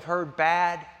people have heard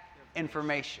bad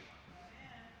information.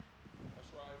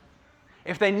 That's right.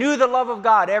 If they knew the love of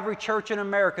God, every church in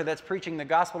America that's preaching the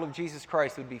gospel of Jesus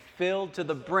Christ would be filled to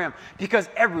the brim, because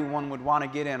everyone would want to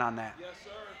get in on that. Yes, sir.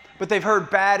 But they've heard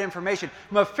bad information.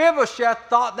 Mephibosheth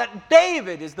thought that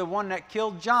David is the one that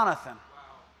killed Johnathan.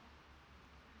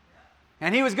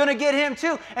 And he was going to get him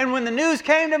too. And when the news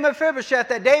came to Mephibosheth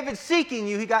that David's seeking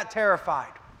you, he got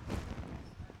terrified.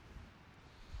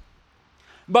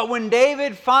 But when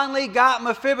David finally got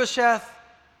Mephibosheth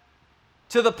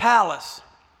to the palace,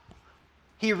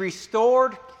 he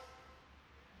restored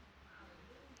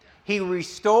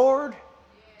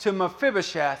to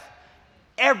Mephibosheth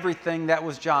everything that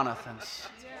was Jonathan's.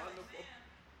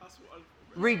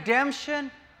 Redemption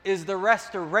is the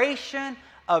restoration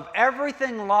of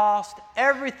everything lost,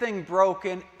 everything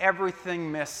broken,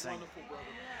 everything missing.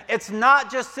 It's not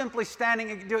just simply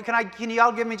standing. Can you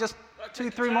all give me just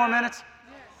 2-3 more minutes?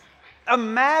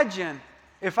 Imagine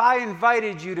if I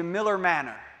invited you to Miller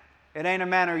Manor. It ain't a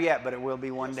manor yet, but it will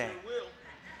be one day.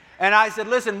 And I said,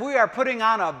 listen, we are putting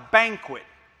on a banquet.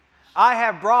 I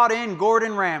have brought in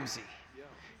Gordon Ramsay.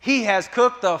 He has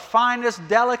cooked the finest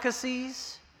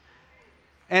delicacies,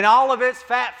 and all of it's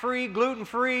fat-free,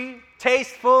 gluten-free,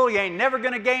 tasteful. You ain't never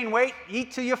going to gain weight.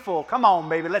 Eat till you're full. Come on,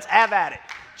 baby, let's have at it.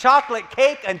 Chocolate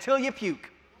cake until you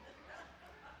puke.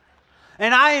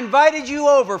 And I invited you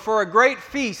over for a great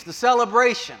feast, a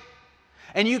celebration.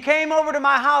 And you came over to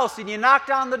my house, and you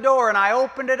knocked on the door, and I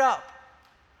opened it up.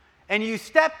 And you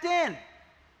stepped in,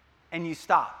 and you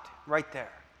stopped right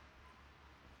there.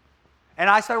 And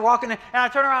I started walking in, and I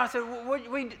turned around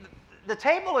and said, the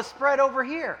table is spread over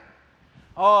here.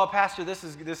 Oh, Pastor, this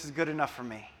is good enough for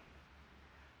me.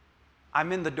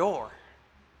 I'm in the door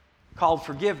called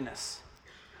forgiveness.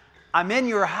 I'm in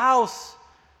your house,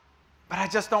 but I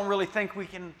just don't really think we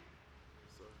can.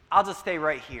 I'll just stay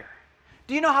right here.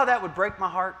 Do you know how that would break my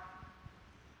heart?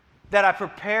 That I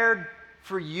prepared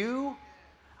for you?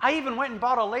 I even went and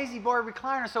bought a Lazy Boy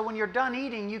recliner so when you're done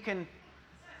eating, you can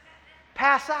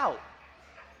pass out.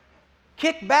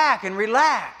 Kick back and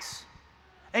relax.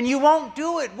 And you won't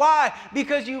do it. Why?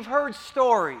 Because you've heard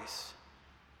stories.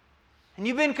 And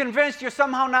you've been convinced you're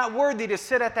somehow not worthy to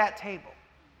sit at that table.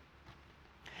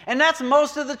 And that's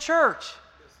most of the church.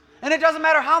 And it doesn't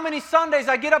matter how many Sundays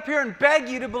I get up here and beg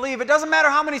you to believe. It doesn't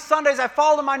matter how many Sundays I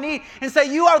fall to my knee and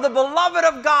say, you are the beloved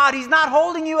of God. He's not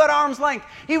holding you at arm's length.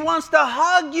 He wants to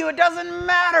hug you. It doesn't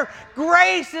matter.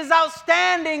 Grace is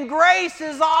outstanding. Grace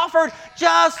is offered.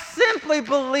 Just simply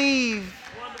believe.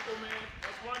 Wonderful, man.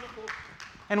 That's wonderful.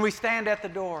 And we stand at the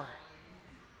door.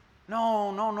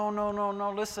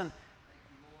 No. Listen,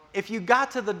 if you got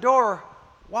to the door,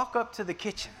 walk up to the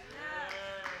kitchen.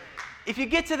 If you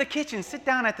get to the kitchen, sit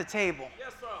down at the table.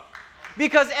 Yes, sir.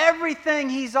 Because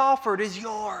everything He's offered is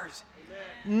yours.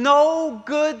 Amen. No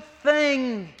good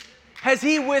thing has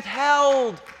He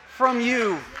withheld from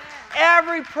you.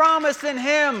 Every promise in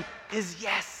Him is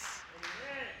yes.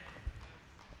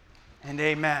 And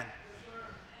amen.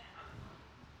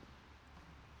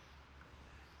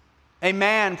 A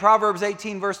man, Proverbs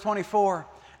 18, verse 24,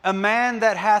 a man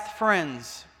that hath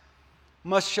friends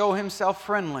must show himself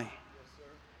friendly.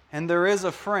 And there is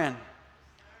a friend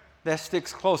that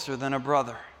sticks closer than a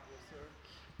brother.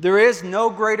 There is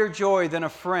no greater joy than a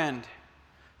friend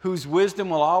whose wisdom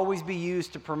will always be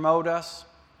used to promote us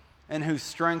and whose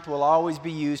strength will always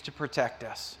be used to protect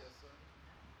us.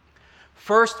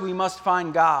 First, we must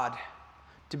find God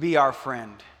to be our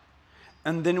friend.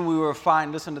 And then we will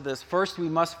find, listen to this, first we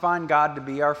must find God to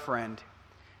be our friend,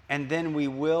 and then we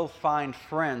will find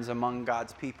friends among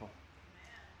God's people.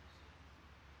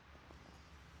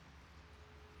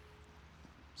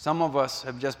 Some of us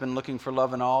have just been looking for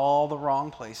love in all the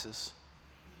wrong places.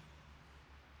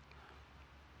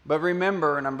 But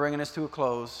remember, and I'm bringing this to a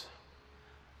close,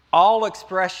 all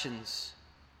expressions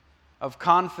of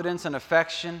confidence and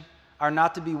affection are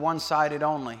not to be one-sided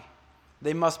only.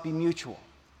 They must be mutual.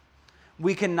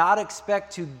 We cannot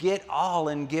expect to get all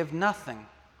and give nothing.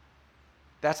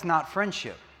 That's not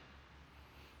friendship.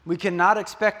 We cannot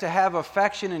expect to have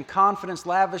affection and confidence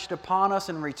lavished upon us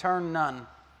and return none.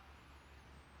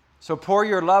 So pour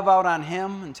your love out on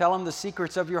Him and tell Him the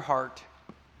secrets of your heart.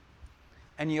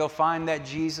 And you'll find that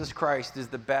Jesus Christ is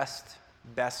the best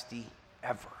bestie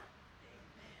ever.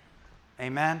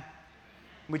 Amen?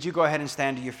 Would you go ahead and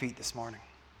stand to your feet this morning?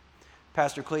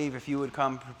 Pastor Cleve, if you would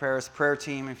come, prepare us, prayer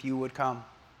team, if you would come.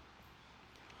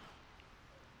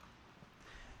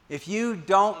 If you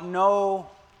don't know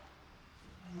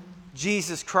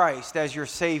Jesus Christ as your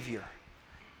Savior,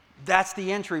 that's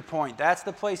the entry point. That's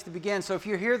the place to begin. So if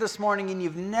you're here this morning and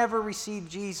you've never received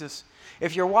Jesus,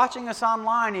 if you're watching us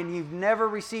online and you've never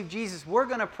received Jesus, we're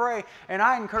going to pray, and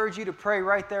I encourage you to pray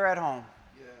right there at home.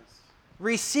 Yes.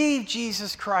 Receive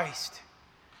Jesus Christ.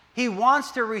 He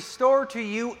wants to restore to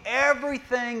you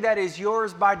everything that is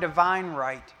yours by divine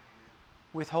right,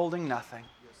 withholding nothing.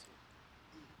 Yes,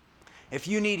 sir. If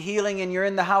you need healing and you're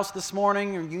in the house this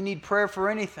morning, or you need prayer for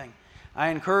anything, I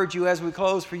encourage you as we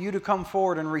close for you to come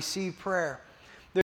forward and receive prayer.